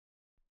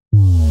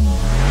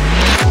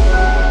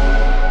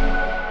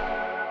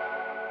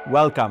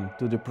Welcome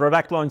to the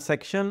product launch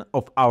section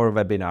of our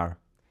webinar.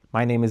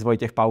 My name is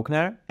Wojciech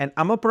Paukner and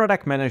I'm a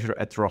product manager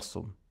at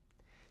Rossum.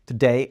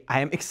 Today, I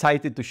am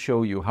excited to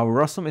show you how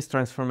Rossum is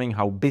transforming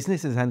how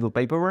businesses handle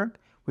paperwork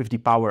with the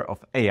power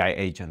of AI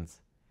agents.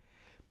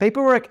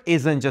 Paperwork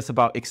isn't just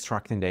about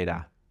extracting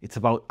data. It's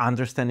about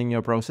understanding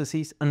your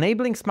processes,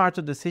 enabling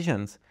smarter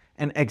decisions,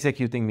 and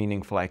executing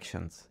meaningful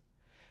actions.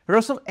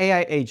 Rossum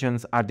AI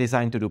agents are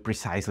designed to do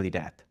precisely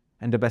that.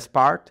 And the best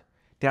part?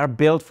 They are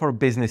built for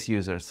business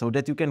users so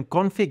that you can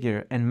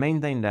configure and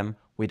maintain them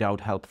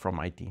without help from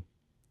IT.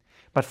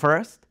 But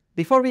first,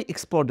 before we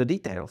explore the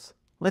details,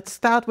 let's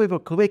start with a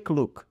quick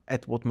look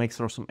at what makes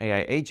Rossum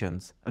AI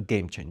agents a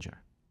game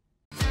changer.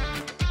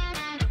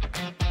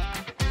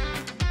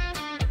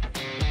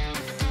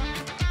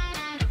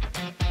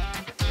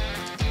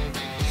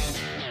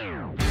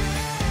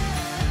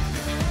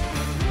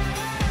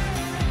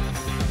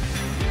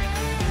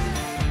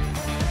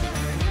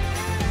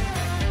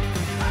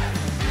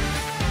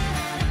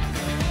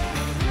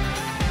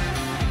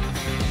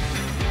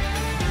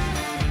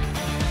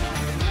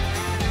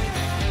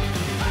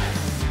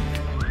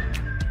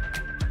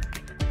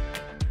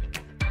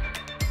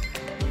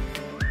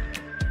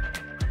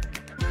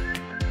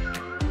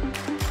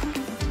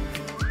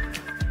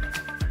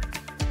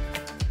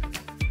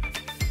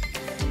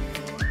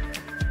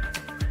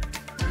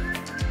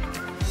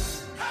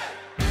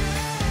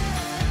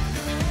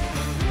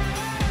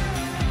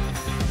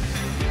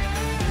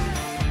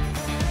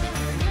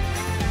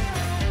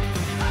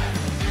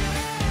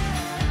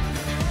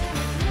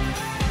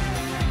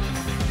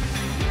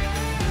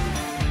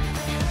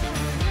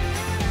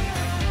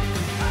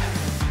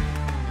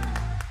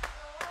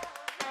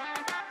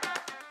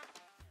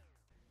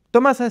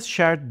 Thomas has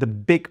shared the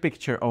big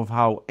picture of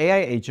how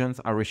AI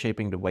agents are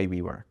reshaping the way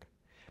we work.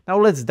 Now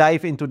let's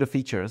dive into the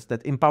features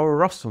that empower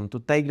Rossum to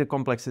take the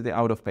complexity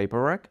out of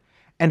paperwork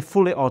and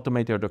fully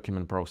automate your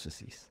document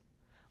processes.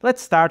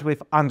 Let's start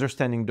with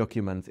understanding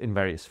documents in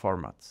various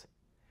formats.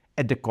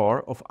 At the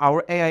core of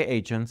our AI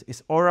agents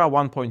is Aurora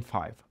 1.5,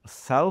 a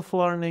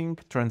self-learning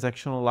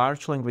transactional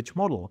large language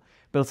model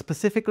built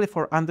specifically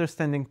for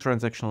understanding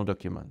transactional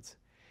documents.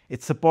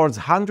 It supports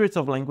hundreds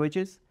of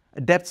languages,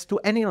 adapts to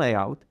any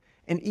layout,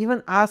 and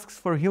even asks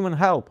for human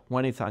help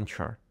when it's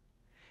unsure.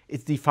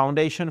 It's the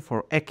foundation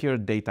for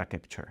accurate data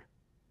capture.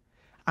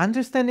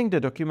 Understanding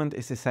the document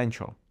is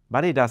essential,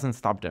 but it doesn't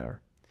stop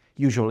there.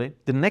 Usually,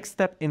 the next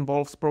step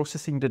involves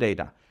processing the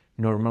data,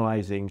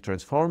 normalizing,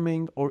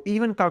 transforming, or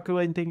even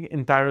calculating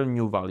entirely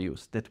new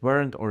values that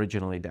weren't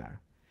originally there.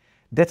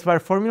 That's where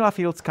formula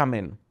fields come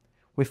in.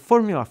 With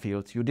formula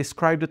fields, you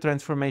describe the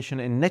transformation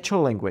in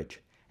natural language,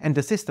 and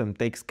the system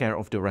takes care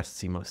of the rest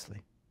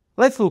seamlessly.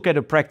 Let's look at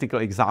a practical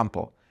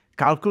example.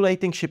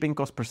 Calculating shipping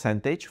cost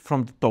percentage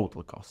from the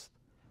total cost.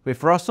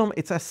 With Rossum,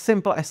 it's as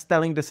simple as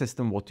telling the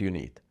system what you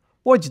need.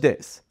 Watch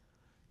this.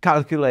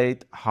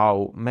 Calculate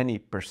how many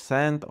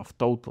percent of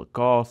total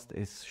cost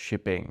is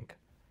shipping.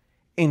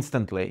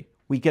 Instantly,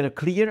 we get a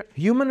clear,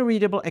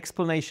 human-readable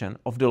explanation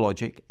of the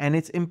logic and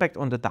its impact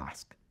on the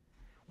task.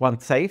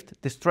 Once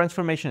saved, this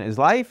transformation is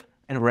live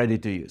and ready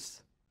to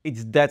use.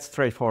 It's that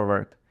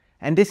straightforward.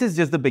 And this is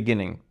just the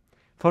beginning.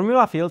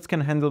 Formula fields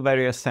can handle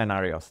various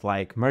scenarios,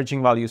 like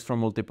merging values from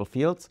multiple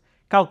fields,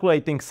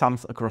 calculating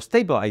sums across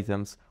table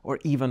items, or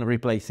even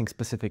replacing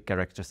specific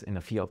characters in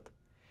a field.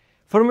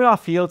 Formula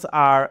fields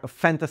are a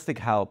fantastic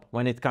help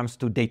when it comes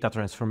to data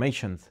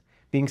transformations.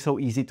 Being so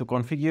easy to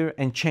configure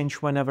and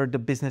change whenever the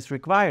business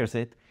requires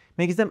it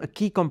makes them a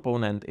key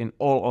component in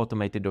all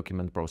automated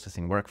document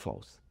processing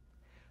workflows.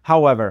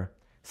 However,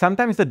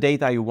 sometimes the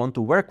data you want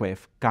to work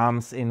with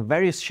comes in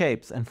various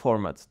shapes and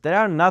formats that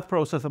are not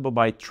processable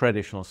by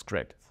traditional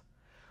scripts.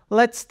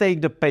 Let's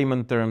take the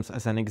payment terms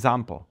as an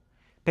example.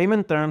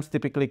 Payment terms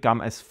typically come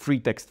as free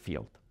text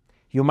field.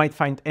 You might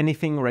find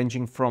anything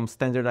ranging from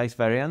standardized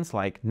variants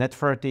like net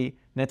 30,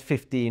 net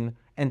 15,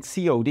 and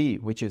COD,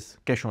 which is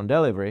cash on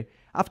delivery,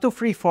 up to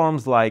free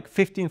forms like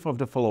 15th of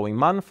the following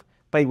month,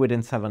 pay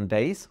within 7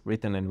 days,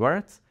 written in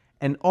words,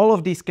 and all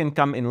of these can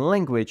come in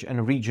language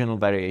and regional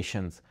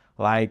variations,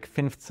 like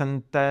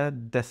 15.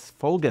 des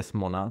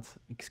Folgesmonats,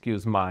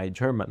 excuse my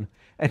German,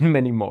 and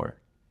many more.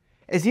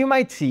 As you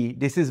might see,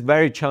 this is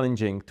very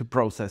challenging to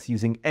process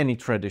using any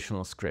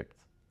traditional script.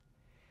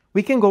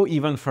 We can go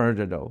even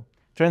further though.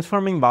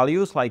 Transforming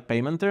values like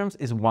payment terms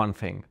is one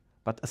thing,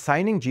 but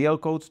assigning GL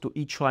codes to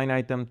each line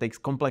item takes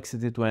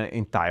complexity to an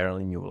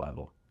entirely new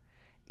level.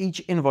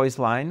 Each invoice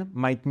line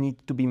might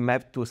need to be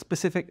mapped to a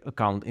specific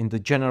account in the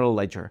general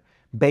ledger,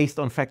 based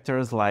on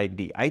factors like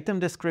the item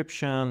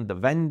description, the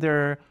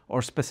vendor,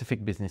 or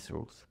specific business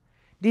rules.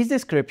 These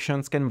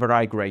descriptions can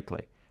vary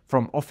greatly,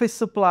 from office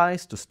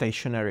supplies to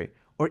stationery,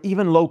 or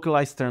even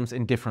localized terms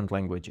in different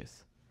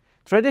languages.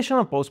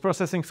 Traditional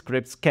post-processing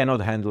scripts cannot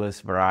handle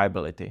this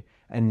variability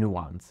and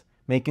nuance,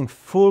 making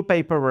full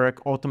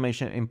paperwork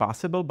automation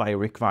impossible by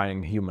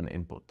requiring human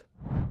input.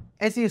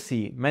 As you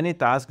see, many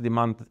tasks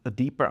demand a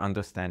deeper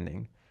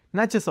understanding,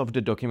 not just of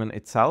the document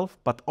itself,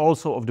 but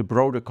also of the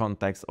broader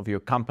context of your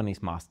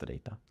company's master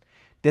data.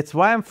 That's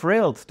why I'm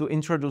thrilled to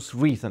introduce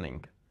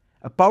reasoning.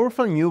 a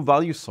powerful new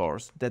value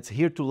source that's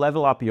here to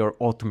level up your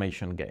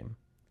automation game.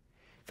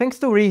 Thanks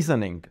to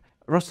reasoning,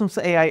 Rossum's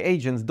AI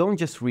agents don't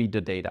just read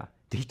the data,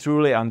 they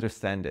truly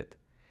understand it.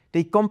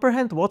 They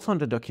comprehend what's on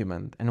the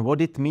document and what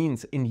it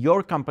means in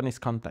your company's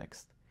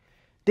context.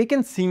 They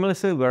can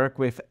seamlessly work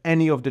with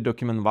any of the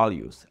document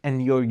values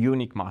and your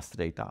unique master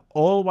data,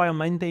 all while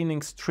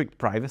maintaining strict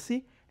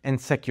privacy and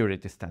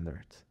security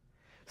standards.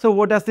 So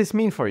what does this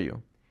mean for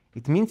you?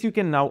 It means you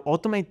can now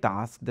automate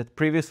tasks that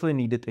previously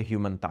needed a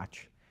human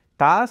touch.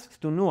 Tasks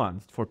too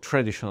nuanced for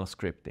traditional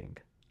scripting.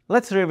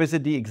 Let's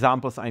revisit the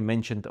examples I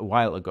mentioned a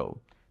while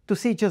ago to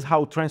see just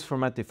how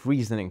transformative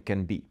reasoning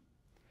can be.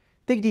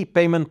 Take the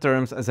payment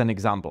terms as an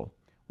example.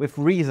 With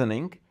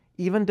reasoning,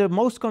 even the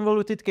most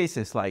convoluted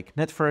cases like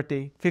net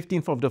 30,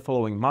 15th of the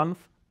following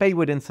month, pay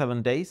within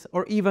 7 days,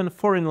 or even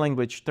foreign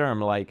language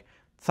term like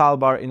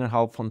zahlbar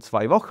innerhalb von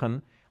 2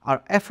 Wochen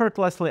are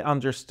effortlessly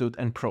understood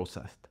and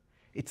processed.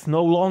 It's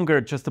no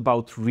longer just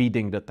about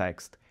reading the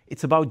text.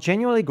 It's about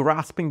genuinely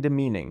grasping the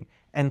meaning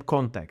and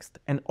context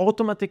and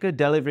automatically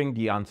delivering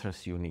the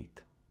answers you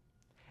need.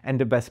 And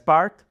the best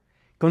part?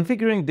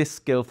 Configuring this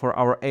skill for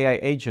our AI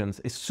agents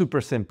is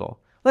super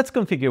simple. Let's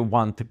configure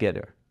one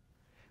together.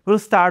 We'll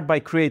start by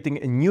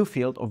creating a new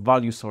field of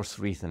value source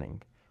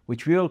reasoning,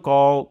 which we will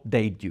call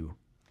DateDue.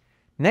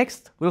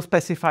 Next, we'll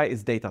specify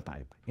its data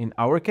type. In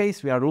our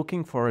case, we are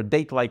looking for a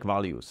date-like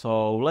value,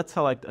 so let's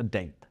select a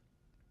date.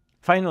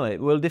 Finally,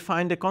 we'll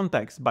define the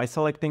context by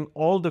selecting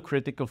all the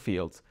critical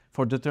fields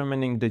for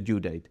determining the due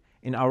date.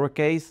 In our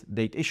case,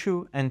 date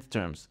issue and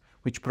terms,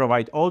 which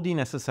provide all the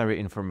necessary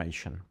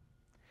information.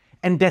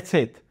 And that's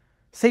it.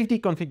 Save the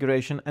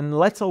configuration and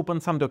let's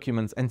open some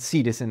documents and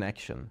see this in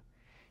action.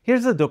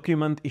 Here's a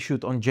document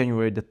issued on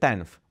January the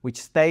 10th,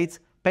 which states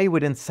pay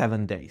within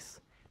 7 days.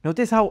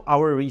 Notice how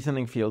our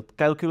reasoning field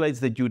calculates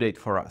the due date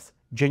for us,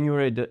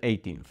 January the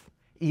 18th,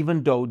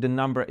 even though the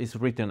number is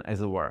written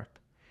as a word.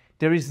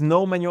 There is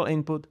no manual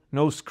input,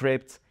 no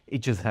scripts, it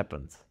just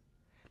happens.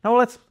 Now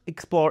let's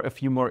explore a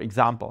few more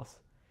examples.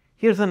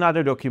 Here's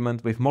another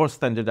document with more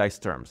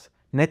standardized terms,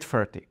 net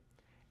 30.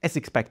 As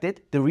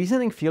expected, the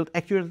reasoning field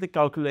accurately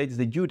calculates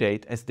the due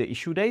date as the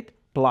issue date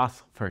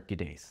plus 30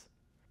 days.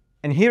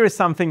 And here is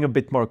something a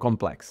bit more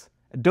complex.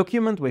 A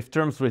document with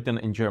terms written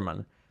in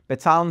German,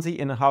 bezahlen Sie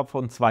innerhalb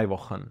von 2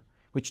 Wochen,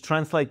 which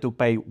translate to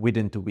pay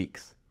within 2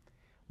 weeks.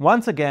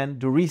 Once again,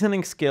 the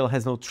reasoning skill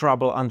has no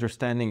trouble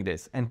understanding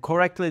this and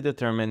correctly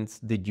determines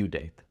the due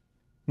date.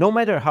 No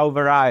matter how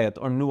varied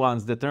or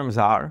nuanced the terms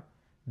are,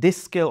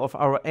 this skill of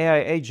our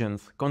AI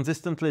agents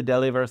consistently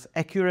delivers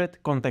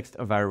accurate,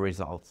 context-aware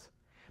results.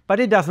 But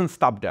it doesn't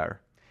stop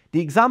there.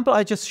 The example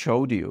I just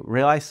showed you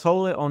relies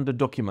solely on the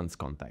document's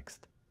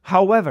context.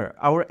 However,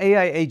 our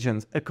AI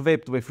agents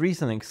equipped with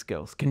reasoning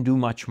skills can do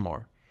much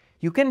more.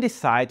 You can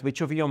decide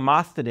which of your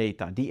master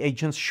data the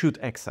agents should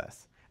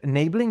access,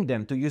 enabling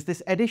them to use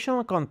this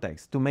additional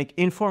context to make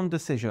informed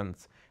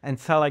decisions and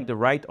select the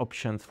right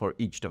options for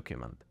each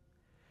document.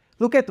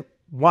 Look at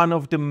one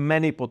of the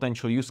many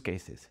potential use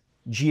cases,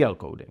 GL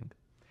coding.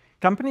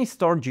 Companies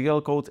store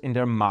GL codes in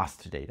their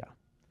master data.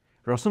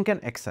 Rossum can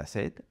access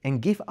it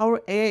and give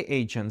our AI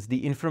agents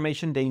the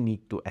information they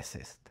need to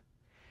assist.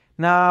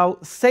 Now,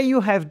 say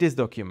you have this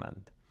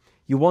document.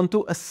 You want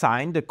to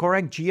assign the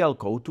correct GL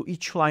code to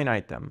each line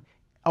item,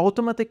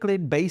 automatically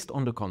based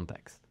on the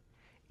context.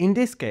 In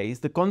this case,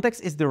 the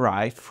context is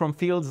derived from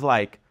fields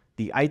like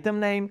the item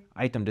name,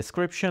 item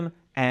description,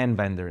 and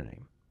vendor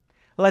name.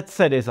 Let's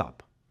set this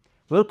up.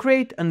 We'll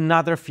create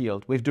another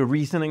field with the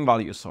reasoning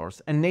value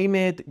source and name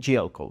it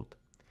GL code.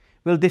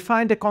 We'll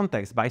define the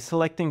context by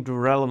selecting the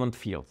relevant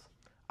fields,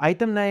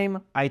 item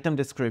name, item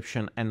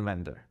description, and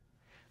vendor.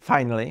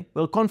 Finally,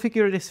 we'll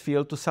configure this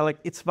field to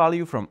select its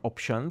value from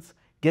options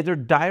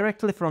gathered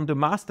directly from the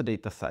master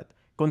dataset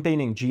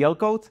containing GL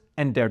codes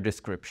and their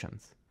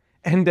descriptions.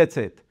 And that's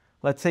it.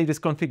 Let's save this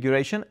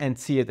configuration and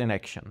see it in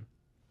action.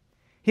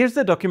 Here's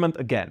the document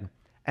again.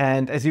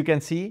 And as you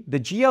can see, the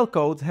GL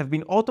codes have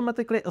been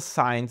automatically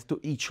assigned to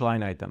each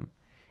line item.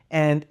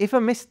 And if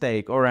a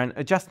mistake or an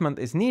adjustment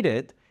is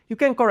needed, you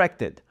can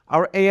correct it.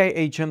 Our AI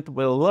agent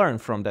will learn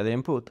from that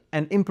input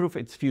and improve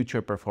its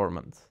future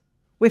performance.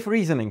 With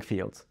reasoning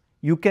fields,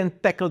 you can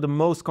tackle the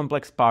most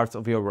complex parts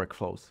of your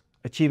workflows,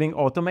 achieving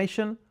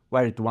automation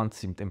where it once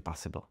seemed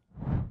impossible.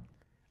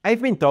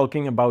 I've been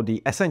talking about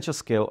the essential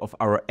skill of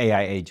our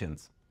AI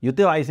agents,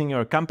 utilizing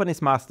your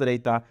company's master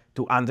data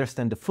to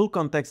understand the full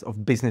context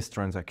of business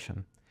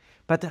transaction.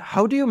 But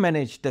how do you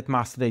manage that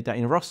master data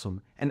in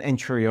Rossum and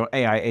ensure your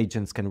AI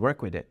agents can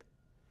work with it?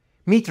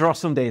 Meet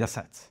Rossum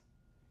Datasets,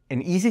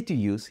 an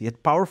easy-to-use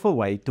yet powerful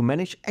way to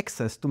manage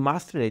access to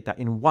master data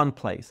in one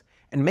place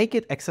and make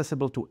it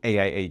accessible to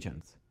AI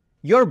agents.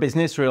 Your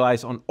business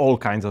relies on all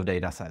kinds of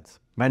datasets,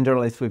 vendor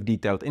lists with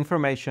detailed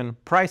information,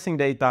 pricing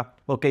data,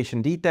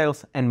 location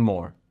details, and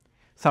more.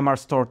 Some are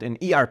stored in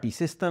ERP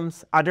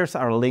systems, others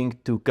are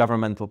linked to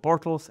governmental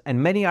portals,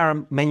 and many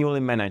are manually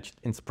managed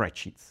in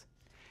spreadsheets.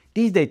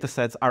 These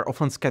datasets are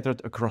often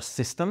scattered across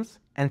systems,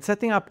 and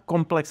setting up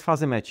complex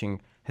fuzzy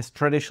matching has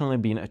traditionally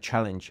been a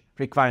challenge,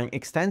 requiring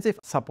extensive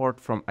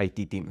support from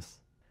IT teams.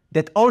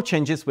 That all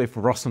changes with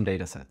Rossum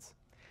datasets.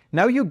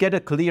 Now you get a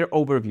clear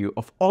overview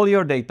of all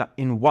your data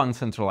in one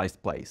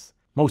centralized place.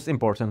 Most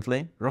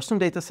importantly, Rossum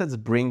datasets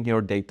bring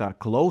your data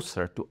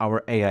closer to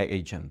our AI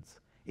agents,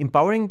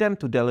 empowering them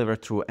to deliver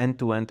through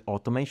end-to-end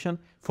automation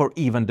for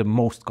even the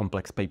most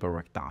complex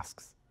paperwork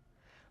tasks.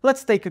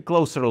 Let's take a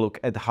closer look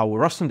at how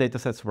Rossum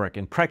datasets work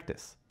in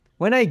practice.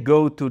 When I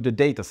go to the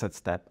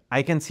Datasets tab,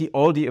 I can see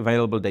all the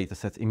available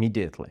datasets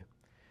immediately.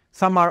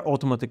 Some are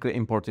automatically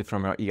imported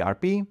from your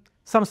ERP,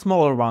 some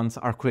smaller ones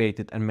are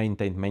created and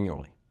maintained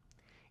manually.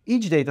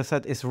 Each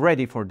dataset is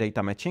ready for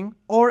data matching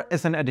or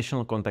as an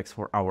additional context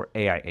for our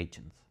AI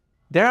agents.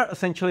 There are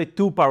essentially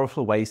two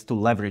powerful ways to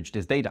leverage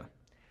this data.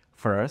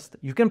 First,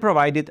 you can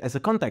provide it as a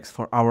context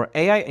for our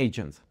AI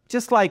agents,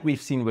 just like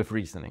we've seen with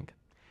reasoning.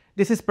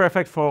 This is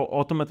perfect for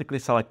automatically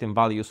selecting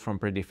values from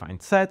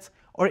predefined sets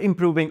or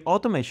improving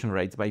automation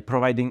rates by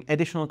providing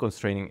additional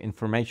constraining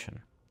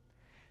information.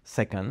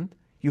 Second,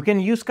 you can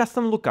use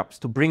custom lookups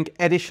to bring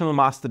additional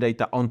master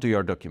data onto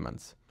your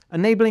documents,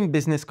 enabling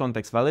business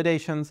context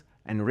validations,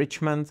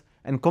 enrichment,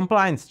 and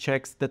compliance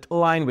checks that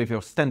align with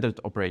your standard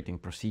operating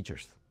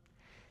procedures.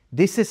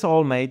 This is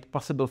all made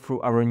possible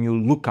through our new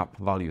Lookup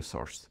value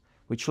source,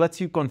 which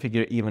lets you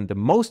configure even the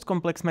most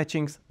complex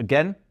matchings,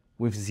 again,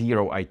 with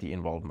zero IT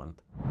involvement.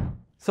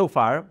 So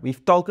far,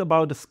 we've talked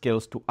about the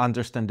skills to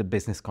understand the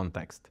business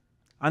context,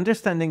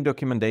 understanding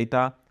document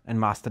data and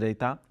master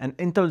data, and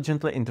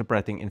intelligently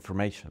interpreting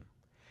information.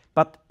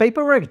 But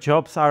paperwork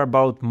jobs are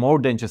about more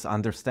than just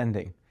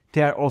understanding.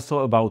 They are also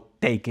about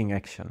taking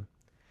action.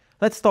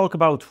 Let's talk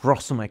about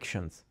Rossum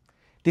actions.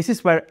 This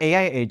is where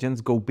AI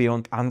agents go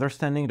beyond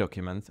understanding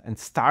documents and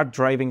start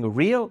driving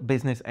real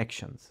business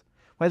actions,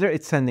 whether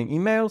it's sending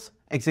emails,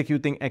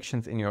 executing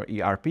actions in your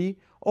ERP,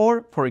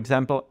 or, for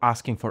example,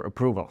 asking for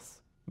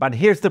approvals. But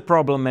here's the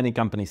problem many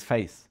companies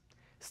face.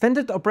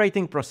 Standard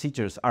operating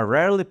procedures are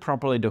rarely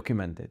properly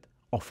documented.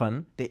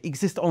 Often, they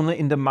exist only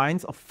in the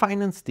minds of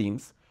finance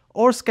teams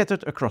or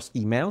scattered across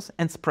emails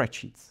and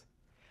spreadsheets.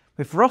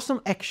 With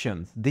Rossum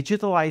actions,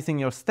 digitalizing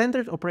your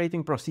standard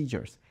operating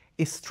procedures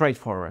is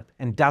straightforward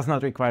and does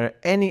not require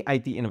any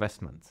IT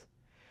investments.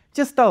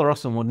 Just tell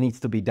Rossum what needs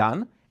to be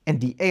done, and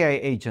the AI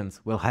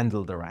agents will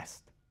handle the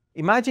rest.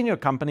 Imagine your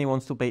company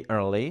wants to pay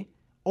early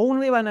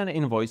only when an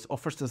invoice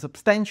offers a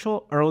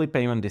substantial early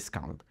payment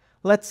discount.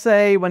 Let's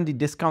say when the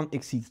discount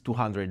exceeds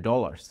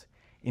 $200.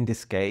 In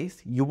this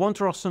case, you want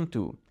Rossum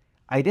to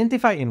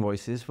identify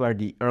invoices where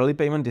the early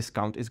payment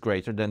discount is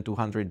greater than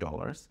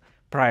 $200,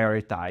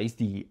 prioritize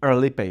the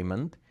early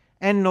payment,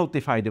 and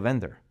notify the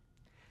vendor.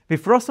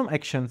 With Rossum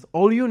actions,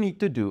 all you need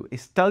to do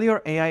is tell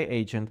your AI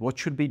agent what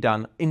should be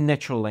done in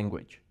natural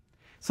language.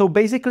 So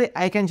basically,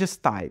 I can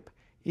just type,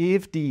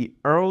 if the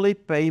early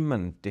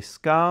payment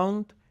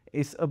discount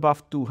is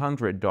above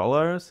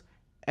 $200,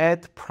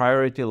 add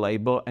priority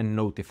label and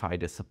notify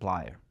the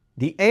supplier.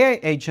 The AI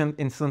agent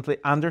instantly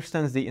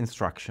understands the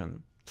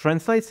instruction,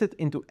 translates it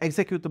into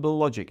executable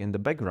logic in the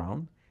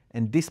background,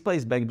 and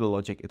displays back the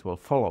logic it will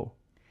follow.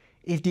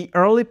 If the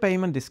early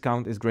payment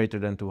discount is greater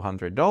than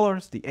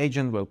 $200, the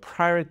agent will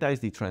prioritize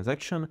the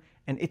transaction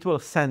and it will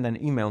send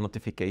an email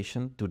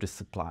notification to the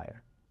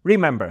supplier.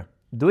 Remember,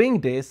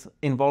 doing this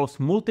involves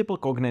multiple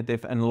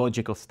cognitive and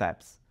logical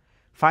steps.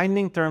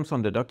 Finding terms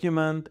on the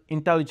document,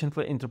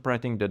 intelligently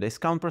interpreting the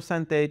discount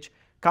percentage,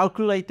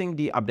 calculating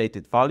the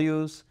updated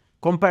values,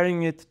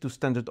 comparing it to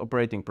standard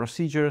operating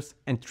procedures,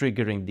 and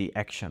triggering the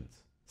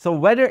actions. So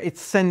whether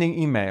it's sending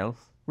emails,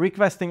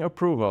 requesting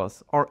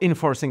approvals, or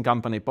enforcing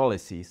company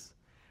policies,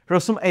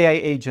 Rossum AI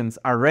agents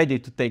are ready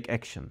to take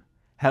action,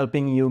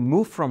 helping you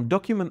move from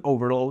document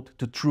overload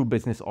to true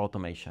business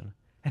automation.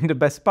 And the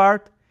best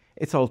part?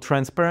 It's all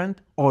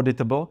transparent,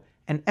 auditable,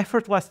 and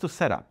effortless to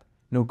set up.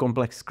 No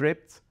complex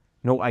scripts,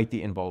 no IT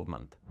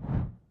involvement.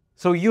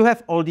 So you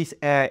have all these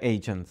AI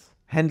agents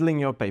handling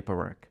your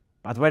paperwork.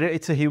 But whether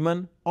it's a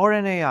human or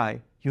an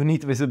AI, you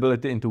need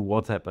visibility into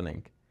what's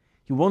happening.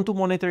 You want to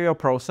monitor your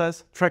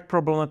process, track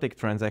problematic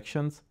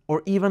transactions,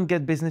 or even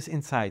get business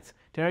insights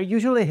that are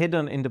usually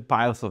hidden in the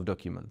piles of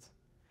documents.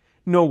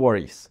 No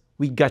worries,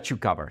 we got you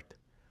covered.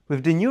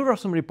 With the new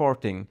Rossum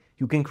reporting,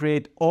 you can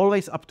create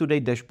always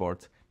up-to-date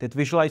dashboards that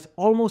visualize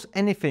almost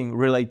anything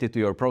related to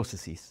your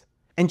processes.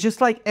 And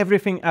just like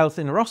everything else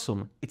in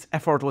Rossum, it's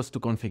effortless to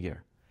configure.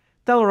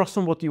 Tell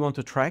Rossum what you want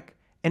to track,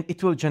 and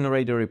it will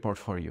generate a report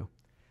for you.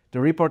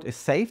 The report is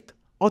saved,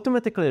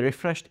 automatically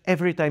refreshed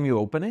every time you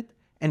open it,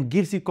 and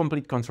gives you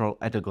complete control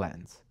at a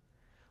glance.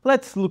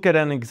 Let's look at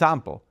an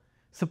example.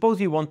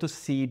 Suppose you want to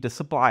see the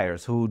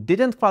suppliers who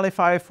didn't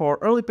qualify for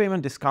early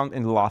payment discount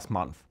in the last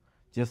month.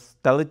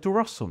 Just tell it to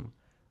Rossum.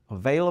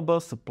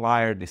 Available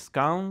supplier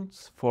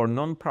discounts for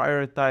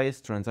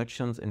non-prioritized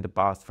transactions in the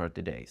past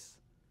 30 days.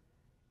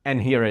 And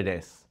here it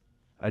is,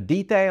 a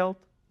detailed,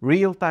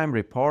 real-time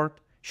report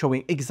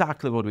showing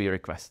exactly what we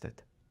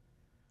requested.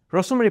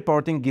 Rossum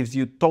reporting gives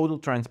you total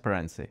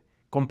transparency,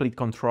 complete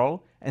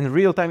control, and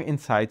real-time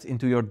insights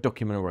into your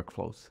document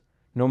workflows.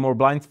 No more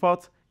blind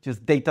spots,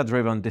 just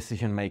data-driven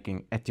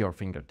decision-making at your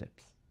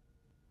fingertips.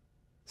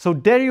 So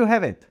there you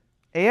have it.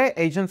 AI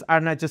agents are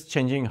not just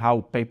changing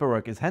how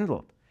paperwork is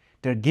handled.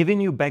 They're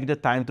giving you back the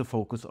time to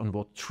focus on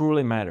what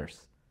truly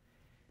matters.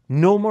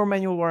 No more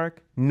manual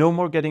work, no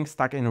more getting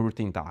stuck in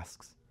routine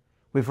tasks.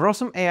 With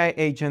Rossum AI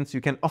agents,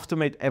 you can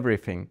automate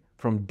everything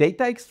from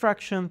data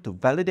extraction to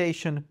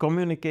validation,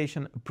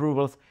 communication,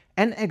 approvals,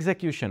 and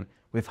execution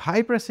with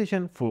high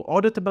precision, full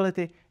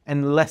auditability,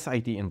 and less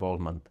IT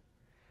involvement.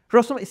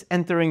 Rossum is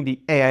entering the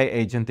AI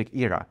agentic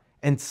era,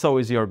 and so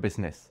is your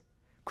business.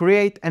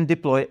 Create and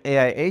deploy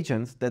AI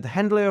agents that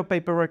handle your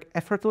paperwork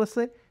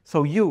effortlessly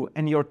so you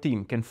and your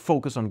team can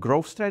focus on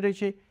growth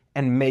strategy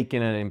and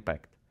making an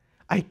impact.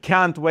 I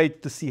can't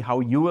wait to see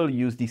how you will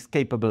use these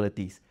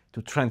capabilities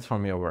to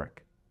transform your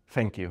work.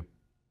 Thank you.